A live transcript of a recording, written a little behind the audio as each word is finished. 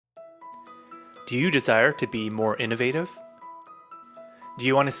Do you desire to be more innovative? Do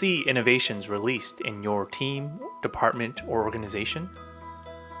you want to see innovations released in your team, department, or organization?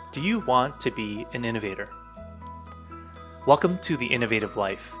 Do you want to be an innovator? Welcome to The Innovative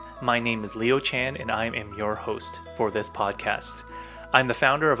Life. My name is Leo Chan and I am your host for this podcast. I'm the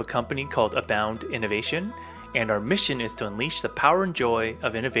founder of a company called Abound Innovation, and our mission is to unleash the power and joy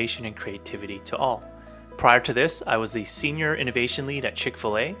of innovation and creativity to all. Prior to this, I was the Senior Innovation Lead at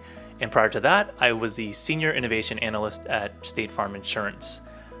Chick-fil-A, and prior to that, I was the Senior Innovation Analyst at State Farm Insurance.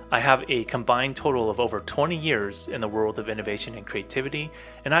 I have a combined total of over 20 years in the world of innovation and creativity,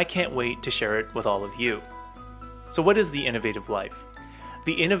 and I can't wait to share it with all of you. So what is the innovative life?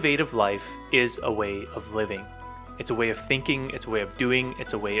 The innovative life is a way of living. It's a way of thinking, it's a way of doing,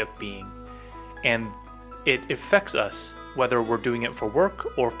 it's a way of being. And it affects us, whether we're doing it for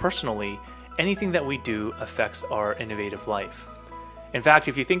work or personally. Anything that we do affects our innovative life. In fact,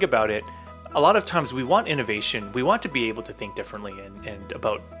 if you think about it, a lot of times we want innovation. We want to be able to think differently and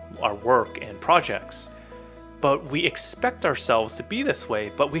about our work and projects. But we expect ourselves to be this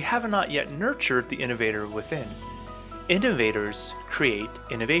way, but we have not yet nurtured the innovator within. Innovators create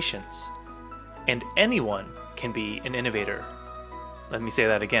innovations, and anyone can be an innovator. Let me say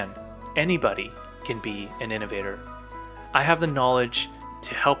that again. Anybody can be an innovator. I have the knowledge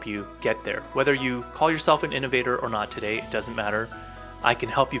to help you get there. Whether you call yourself an innovator or not today, it doesn't matter. I can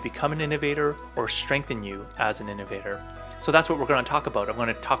help you become an innovator or strengthen you as an innovator. So that's what we're going to talk about. I'm going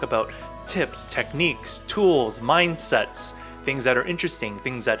to talk about tips, techniques, tools, mindsets, things that are interesting,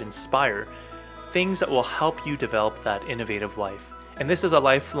 things that inspire, things that will help you develop that innovative life. And this is a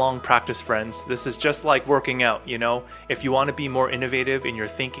lifelong practice, friends. This is just like working out, If you want to be more innovative in your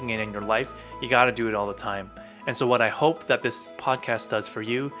thinking and in your life, you got to do it all the time. And so what I hope that this podcast does for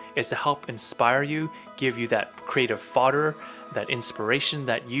you is to help inspire you, give you that creative fodder, that inspiration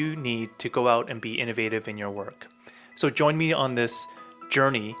that you need to go out and be innovative in your work. So join me on this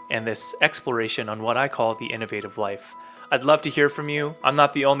journey and this exploration on what I call the innovative life. I'd love to hear from you. I'm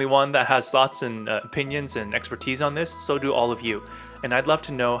not the only one that has thoughts and opinions and expertise on this, so do all of you. And I'd love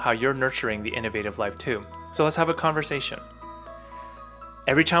to know how you're nurturing the innovative life too. So let's have a conversation.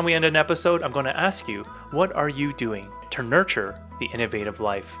 Every time we end an episode, I'm going to ask you, what are you doing to nurture the innovative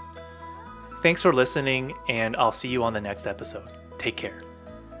life? Thanks for listening, and I'll see you on the next episode. Take care.